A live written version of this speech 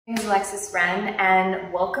My name is Alexis Ren,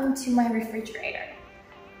 and welcome to my refrigerator.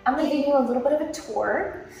 I'm gonna give you a little bit of a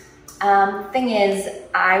tour. Thing is,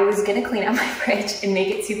 I was gonna clean out my fridge and make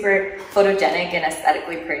it super photogenic and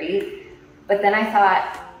aesthetically pretty, but then I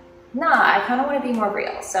thought, nah, I kinda wanna be more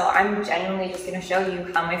real. So I'm genuinely just gonna show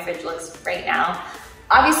you how my fridge looks right now.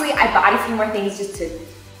 Obviously, I bought a few more things just to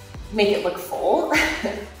make it look full,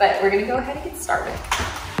 but we're gonna go ahead and get started.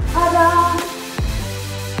 Ta-da!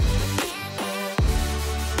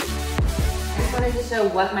 I just wanted to show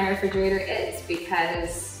what my refrigerator is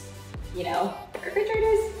because, you know, the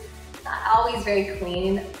refrigerator's not always very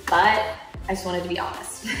clean, but I just wanted to be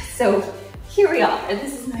honest. So here we are,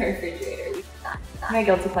 this is my refrigerator. My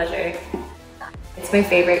guilty pleasure. It's my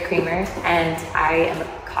favorite creamer, and I am a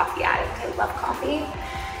coffee addict. I love coffee.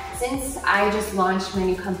 Since I just launched my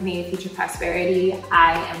new company, Future Prosperity,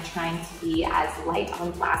 I am trying to be as light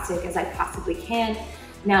on plastic as I possibly can.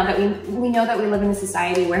 Now that we know that we live in a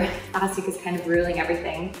society where plastic is kind of ruling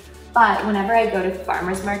everything, but whenever I go to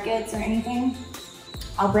farmers markets or anything,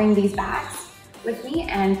 I'll bring these bags with me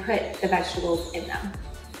and put the vegetables in them.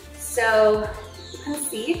 So you can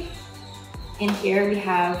see in here we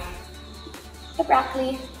have the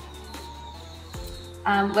broccoli.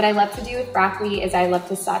 What I love to do with broccoli is I love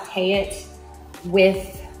to saute it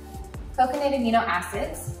with coconut amino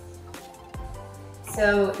acids.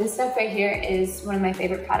 So this stuff right here is one of my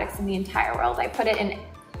favorite products in the entire world. I put it in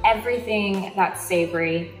everything that's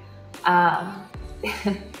savory.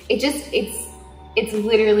 It's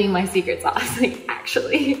literally my secret sauce, like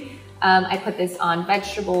actually. I put this on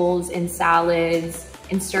vegetables, in salads,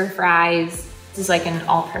 in stir fries. This is like an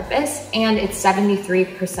all-purpose, and it's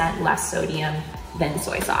 73% less sodium than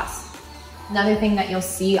soy sauce. Another thing that you'll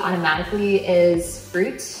see automatically is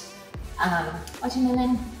fruit.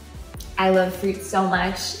 Watermelon. I love fruit so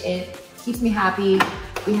much. It keeps me happy.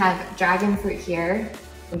 We have dragon fruit here,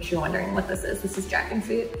 which you're wondering what this is. This is dragon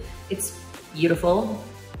fruit. It's beautiful.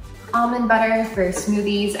 Almond butter for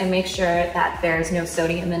smoothies. I make sure that there's no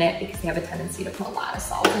sodium in it because they have a tendency to put a lot of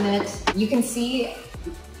salt in it. You can see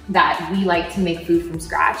that we like to make food from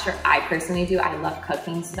scratch, or I personally do. I love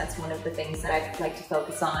cooking, so that's one of the things that I like to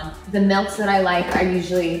focus on. The milks that I like are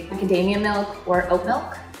usually macadamia milk or oat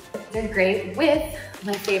milk. They're great with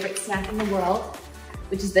my favorite snack in the world,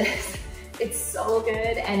 which is this. It's so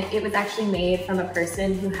good, and it was actually made from a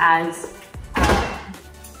person who has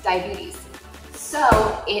diabetes.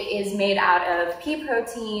 So it is made out of pea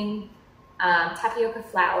protein, tapioca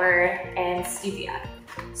flour, and stevia.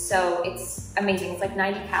 So it's amazing. It's like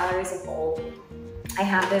 90 calories a bowl. I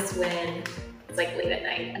have this when it's like late at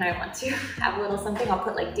night and I want to have a little something. I'll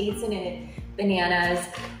put like dates in it, bananas,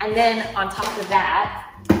 and then on top of that,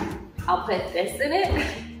 I'll put this in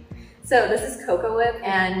it. So this is Cocoa Whip,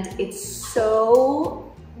 and it's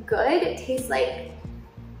so good. It tastes like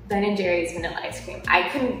Ben & Jerry's vanilla ice cream. I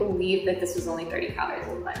couldn't believe that this was only 30 calories.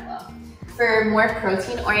 It was mind blown. For more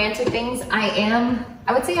protein-oriented things, I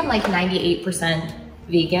would say I'm like 98%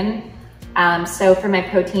 vegan. So for my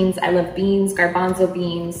proteins, I love beans, garbanzo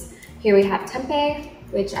beans. Here we have tempeh,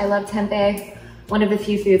 which I love tempeh. One of the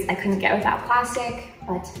few foods I couldn't get without plastic,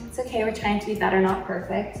 but it's okay. We're trying to be better, not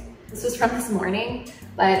perfect. This was from this morning,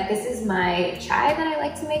 but this is my chai that I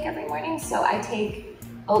like to make every morning. So I take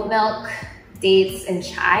oat milk, dates, and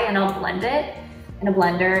chai, and I'll blend it in a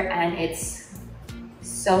blender, and it's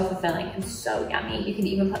so fulfilling and so yummy. You can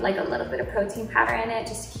even put like a little bit of protein powder in it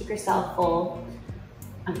just to keep yourself full.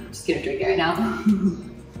 I'm just gonna drink it right now.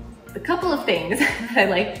 A couple of things that I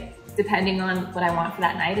like, depending on what I want for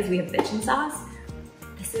that night, is we have bitchin' sauce.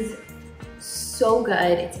 This is so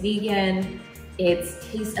good. It's vegan. It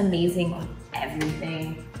tastes amazing on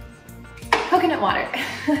everything. Coconut water.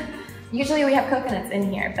 Usually we have coconuts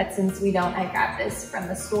in here, but since we don't, I grabbed this from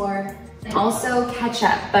the store. And also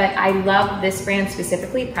ketchup, but I love this brand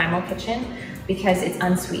specifically, Primal Kitchen, because it's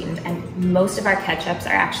unsweetened, and most of our ketchups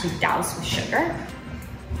are actually doused with sugar.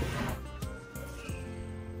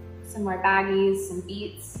 Some more baggies, some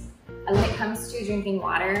beets. And when it comes to drinking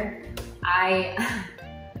water,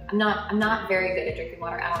 I'm not very good at drinking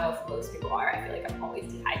water. I don't know if most people are. I feel like I'm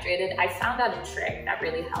always dehydrated. I found out a trick that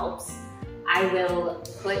really helps. I will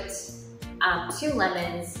put 2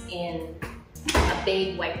 lemons in a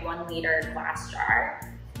big like 1 liter glass jar,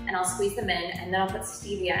 and I'll squeeze them in, and then I'll put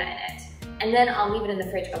stevia in it. And then I'll leave it in the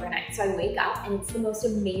fridge overnight. So I wake up and it's the most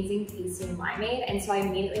amazing tasting limeade. And so I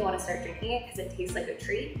immediately want to start drinking it because it tastes like a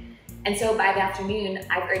treat. And so by the afternoon,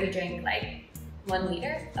 I've already drank like 1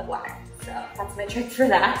 liter of water. So that's my trick for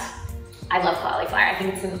that. I love cauliflower. I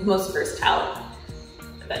think it's the most versatile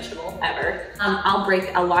vegetable ever.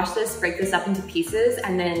 I'll wash this, break this up into pieces,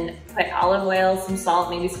 and then put olive oil, some salt,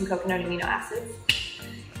 maybe some coconut amino acids.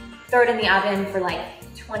 throw it in the oven for like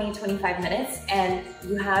 20, 25 minutes, and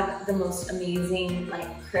you have the most amazing like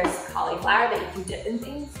crisp cauliflower that you can dip in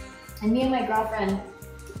things. And me and my girlfriend,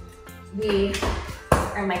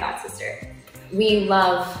 or my god sister, we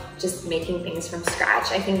love just making things from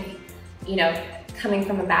scratch. I think, you know, coming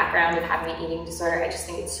from a background of having an eating disorder, I just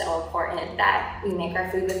think it's so important that we make our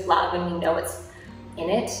food with love and we know what's in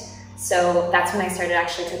it. So that's when I started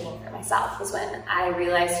actually cooking for myself, was when I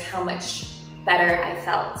realized how much better I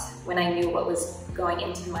felt when I knew what was going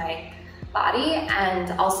into my body,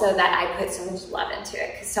 and also that I put so much love into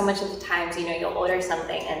it. Because so much of the times, you know, you'll order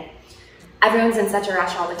something and everyone's in such a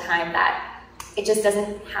rush all the time that it just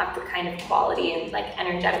doesn't have the kind of quality and like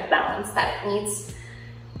energetic balance that it needs.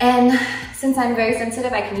 And since I'm very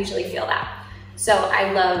sensitive, I can usually feel that. So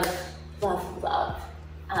I love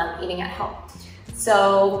eating at home.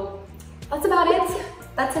 So that's about it.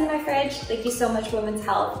 That's in my fridge. Thank you so much, Women's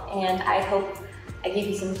Health, and I hope I gave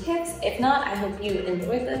you some tips. If not, I hope you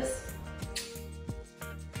enjoyed this.